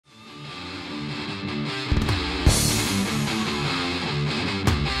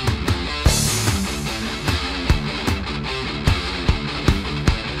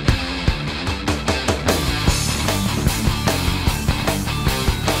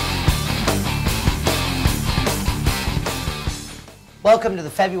Welcome to the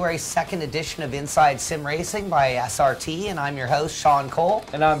February 2nd edition of Inside Sim Racing by SRT, and I'm your host, Sean Cole.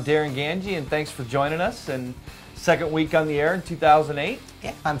 And I'm Darren Ganji, and thanks for joining us. And second week on the air in 2008.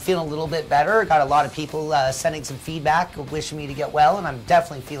 Yeah, I'm feeling a little bit better. Got a lot of people sending some feedback, wishing me to get well, and I'm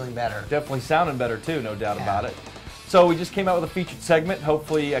definitely feeling better. Definitely sounding better too, no doubt about it. So we just came out with a featured segment,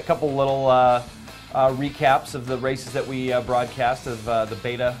 hopefully a couple little recaps of the races that we broadcast of the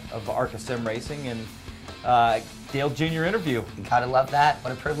beta of Arca Sim Racing, and Dale Jr. interview. You gotta love that.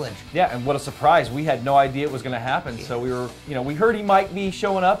 What a privilege. Yeah, and what a surprise. We had no idea it was going to happen. So we were, we heard he might be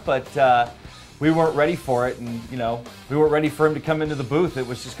showing up, but we weren't ready for it, and we weren't ready for him to come into the booth. It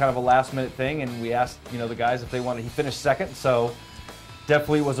was just kind of a last-minute thing, and we asked the guys if they wanted. He finished second, so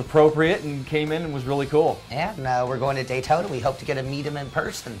definitely was appropriate and came in and was really cool. Yeah, and we're going to Daytona. We hope to get to meet him in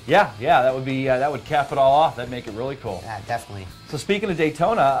person. Yeah, that would be that would cap it all off. That'd make it really cool. Yeah, definitely. So speaking of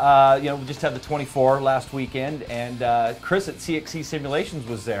Daytona, we just had the 24 last weekend, and Chris at CXC Simulations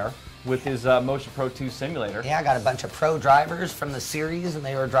was there with his Motion Pro 2 simulator. Yeah, I got a bunch of pro drivers from the series, and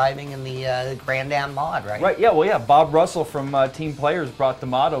they were driving in the Grand Am mod, right? Right. Yeah. Well, yeah. Bob Russell from Team Players brought the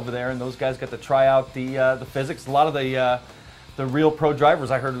mod over there, and those guys got to try out the physics. A lot of the real pro drivers.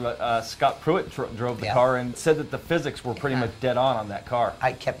 I heard Scott Pruitt drove the car and said that the physics were pretty much dead on that car.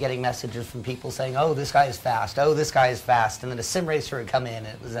 I kept getting messages from people saying, "Oh, this guy is fast. Oh, this guy is fast," and then a sim racer would come in.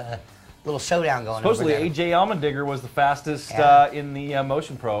 It was a little showdown going on. Supposedly, AJ Allmendinger was the fastest in the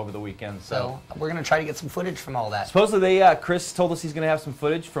Motion Pro over the weekend. So we're going to try to get some footage from all that. Supposedly, Chris told us he's going to have some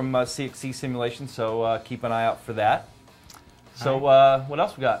footage from CXC Simulation, so keep an eye out for that. So what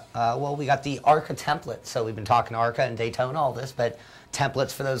else we got? Well, we got the Arca template. So we've been talking Arca and Daytona, all this, but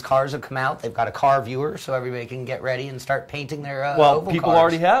templates for those cars have come out. They've got a car viewer, so everybody can get ready and start painting their oval people cars.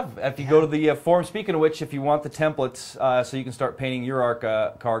 Already have. If you go to the forum, speaking of which, if you want the templates so you can start painting your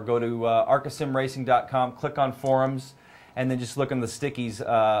Arca car, go to arcasimracing.com, click on forums, and then just look in the stickies,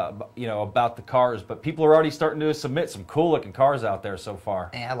 about the cars. But people are already starting to submit some cool-looking cars out there so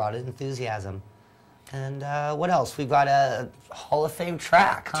far. Yeah, a lot of enthusiasm. And what else? We've got a Hall of Fame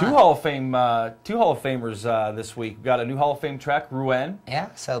track. Huh? Two Hall of Famers this week. We've got a new Hall of Fame track, Rouen. Yeah,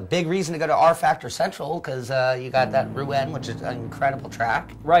 so big reason to go to rFactor Central because you got that Rouen, which is an incredible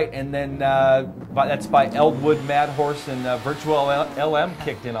track. Right, and then that's by Eldwood, Mad Horse, and Virtual LM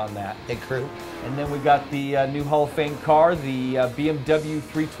kicked in on that. Big crew. And then we got the new Hall of Fame car, the BMW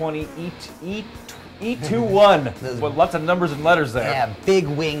 320 E21, with lots of numbers and letters there. Yeah, big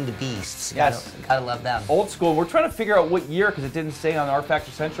winged beasts. Yes. Gotta love them. Old school. We're trying to figure out what year, because it didn't say on rFactor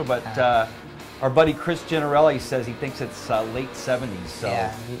Central, but our buddy Chris Generelli says he thinks it's late 70s. So.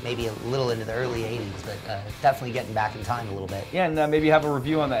 Yeah, maybe a little into the early 80s, but definitely getting back in time a little bit. Yeah, and maybe have a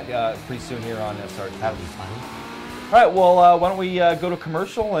review on that pretty soon here on SRT. That would be fun. All right, well, why don't we go to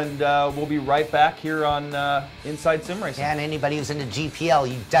commercial, and we'll be right back here on Inside Sim Racing. Yeah, and anybody who's into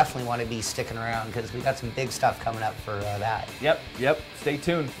GPL, you definitely want to be sticking around because we got some big stuff coming up for that. Yep. Stay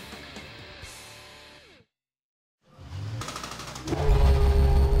tuned.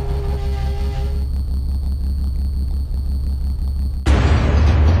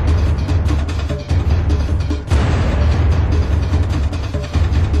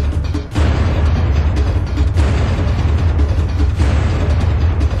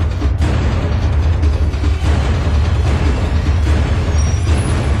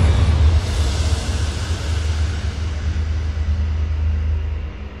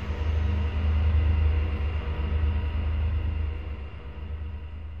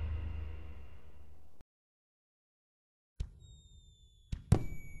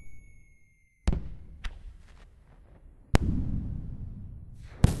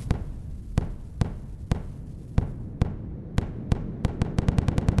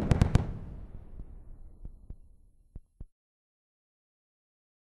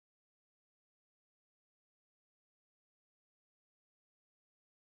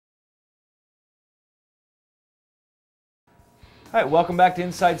 All right, welcome back to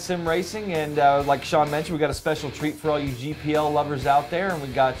Inside Sim Racing, and like Sean mentioned, we got a special treat for all you GPL lovers out there, and we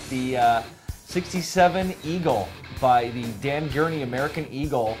got the 67 Eagle by the Dan Gurney American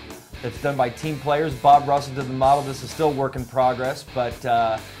Eagle that's done by Team Players. Bob Russell did the model. This is still work in progress, but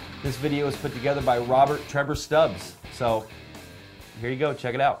this video is put together by Robert Trevor Stubbs. So here you go,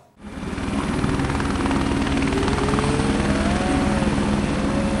 check it out.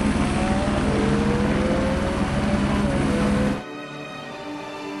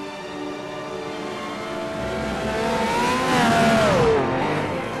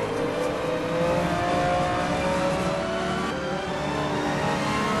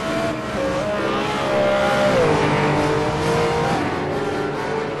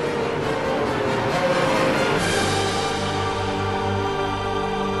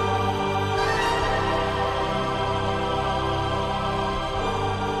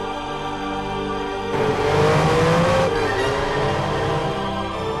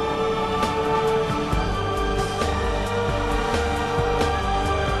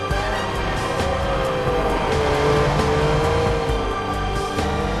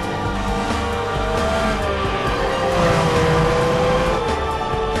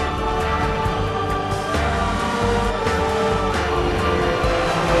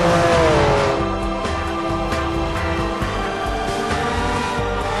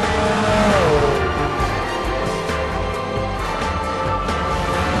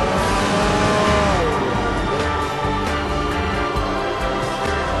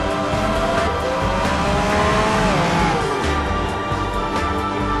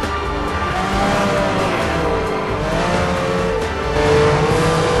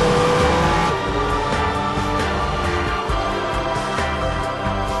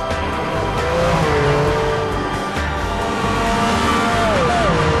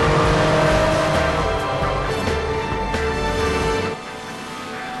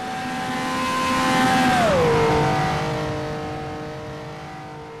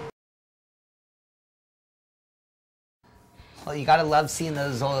 Well, you got to love seeing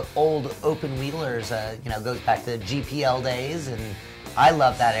those old open wheelers. Goes back to GPL days, and I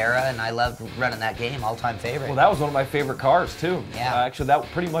love that era, and I love running that game. All-time favorite. Well, that was one of my favorite cars too. Yeah. Actually, that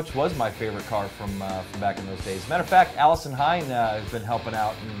pretty much was my favorite car from back in those days. Matter of fact, Allison Hine has been helping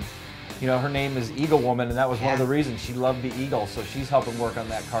out, and her name is Eagle Woman, and that was one of the reasons she loved the Eagle. So she's helping work on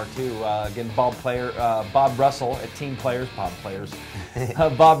that car too. Again, Bob Russell at Team Players,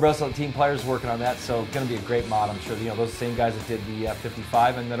 Bob Russell at Team Players working on that. So it's going to be a great mod. I'm sure those same guys that did the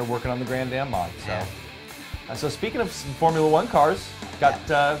 55 and that are working on the Grand Am mod. So. Yeah. So speaking of Formula One cars, got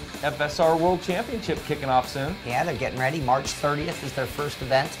FSR World Championship kicking off soon. Yeah, they're getting ready. March 30th is their first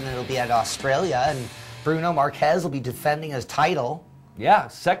event, and it'll be at Australia. And Bruno Marquez will be defending his title. Yeah,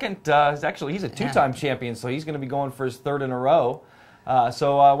 second. He's a two-time champion, so he's going to be going for his third in a row.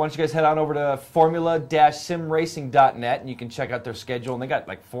 So why don't you guys head on over to formula-simracing.net, and you can check out their schedule. And they got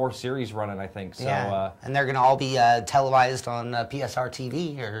like 4 series running, I think. So, and they're going to all be televised on PSR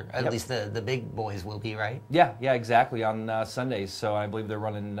TV, or at least the big boys will be, right? Yeah, exactly, on Sundays. So I believe they're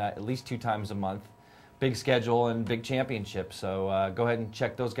running at least 2 times a month. Big schedule and big championship. So go ahead and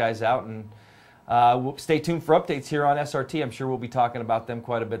check those guys out, and we'll stay tuned for updates here on SRT. I'm sure we'll be talking about them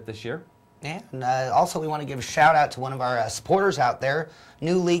quite a bit this year. Yeah, and also we want to give a shout out to one of our supporters out there,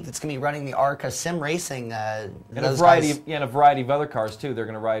 new league that's going to be running the Arca Sim Racing. And a variety of other cars too. They're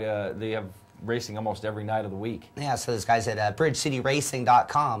going to ride. They have racing almost every night of the week. Yeah, so those guys at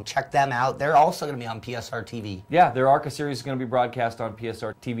bridgecityracing.com, check them out. They're also going to be on PSR TV. Yeah, their Arca series is going to be broadcast on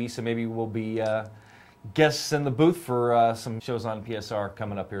PSR TV. So maybe we'll be guests in the booth for some shows on PSR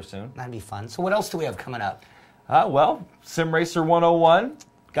coming up here soon. That'd be fun. So what else do we have coming up? Sim Racer 101.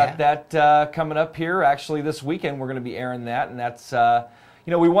 Got that coming up here. Actually, this weekend we're going to be airing that, and that's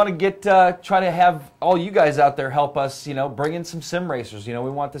we want to try to have all you guys out there help us. Bring in some sim racers. We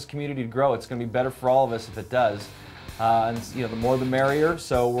want this community to grow. It's going to be better for all of us if it does. And the more the merrier.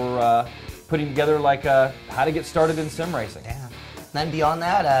 So we're putting together like how to get started in sim racing. Yeah. Then beyond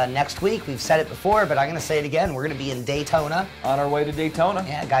that, next week, we've said it before, but I'm going to say it again, we're going to be in Daytona. On our way to Daytona.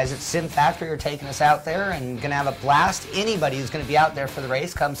 Yeah, guys at Sim Factory are taking us out there and going to have a blast. Anybody who's going to be out there for the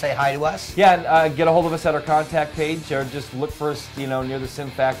race, come say hi to us. Yeah, and get a hold of us at our contact page, or just look for us, near the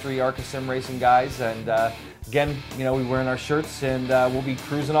Sim Factory, Arca Sim Racing guys. And again, we're wearing our shirts, and we'll be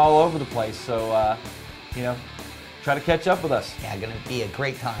cruising all over the place. So, try to catch up with us. Yeah, going to be a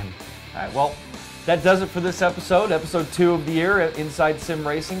great time. All right, well, that does it for this episode 2 of the year at Inside Sim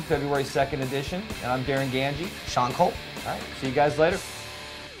Racing, February 2nd edition. And I'm Darren Ganji. Sean Cole. All right, see you guys later.